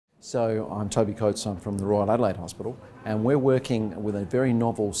So I'm Toby Coates, I'm from the Royal Adelaide Hospital, and we're working with a very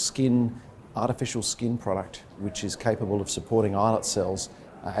novel artificial skin product which is capable of supporting islet cells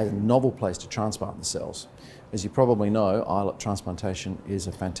as a novel place to transplant the cells. As you probably know, islet transplantation is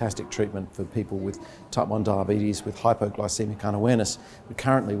a fantastic treatment for people with type 1 diabetes with hypoglycemic unawareness. But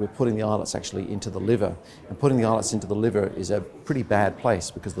currently we're putting the islets actually into the liver, and putting the islets into the liver is a pretty bad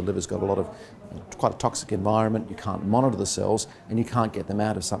place because the liver's got a lot of quite a toxic environment. You can't monitor the cells and you can't get them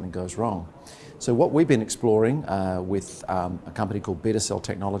out if something goes wrong. So what we've been exploring with a company called Beta Cell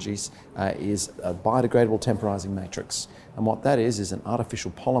Technologies is a biodegradable temporizing matrix. And what that is an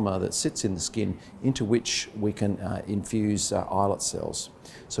artificial polymer that sits in the skin into which we can infuse islet cells.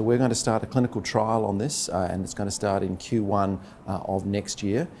 So we're going to start a clinical trial on this and it's going to start in Q1 of next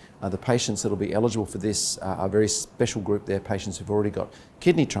year. The patients that will be eligible for this are a very special group. They're patients who've already got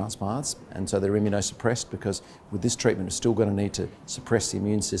kidney transplants, and so they're immunosuppressed because with this treatment we're still going to need to suppress the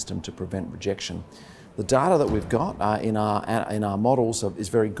immune system to prevent rejection. The data that we've got in our models is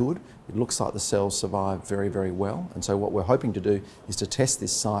very good. It looks like the cells survive very, very well, and so what we're hoping to do is to test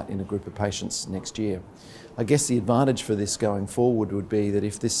this site in a group of patients next year. I guess the advantage for this going forward would be that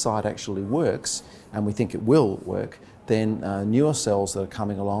if this site actually works, and we think it will work, then newer cells that are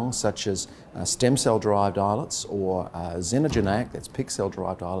coming along, such as stem cell derived islets or xenogeneic, that's pig cell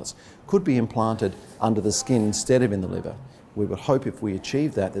derived islets, could be implanted under the skin instead of in the liver. We would hope if we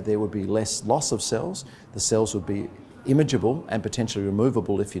achieve that there would be less loss of cells. The cells would be imageable and potentially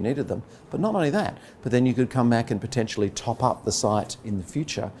removable if you needed them. But not only that, but then you could come back and potentially top up the site in the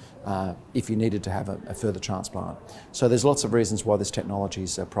future if you needed to have a further transplant. So there's lots of reasons why this technology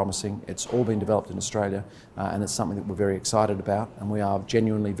is promising. It's all been developed in Australia and it's something that we're very excited about, and we are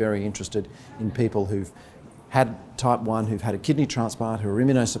genuinely very interested in people who've had type 1, who've had a kidney transplant, who are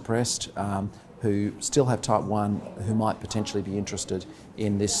immunosuppressed, who still have type 1, who might potentially be interested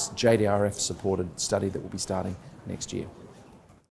in this JDRF supported study that will be starting next year.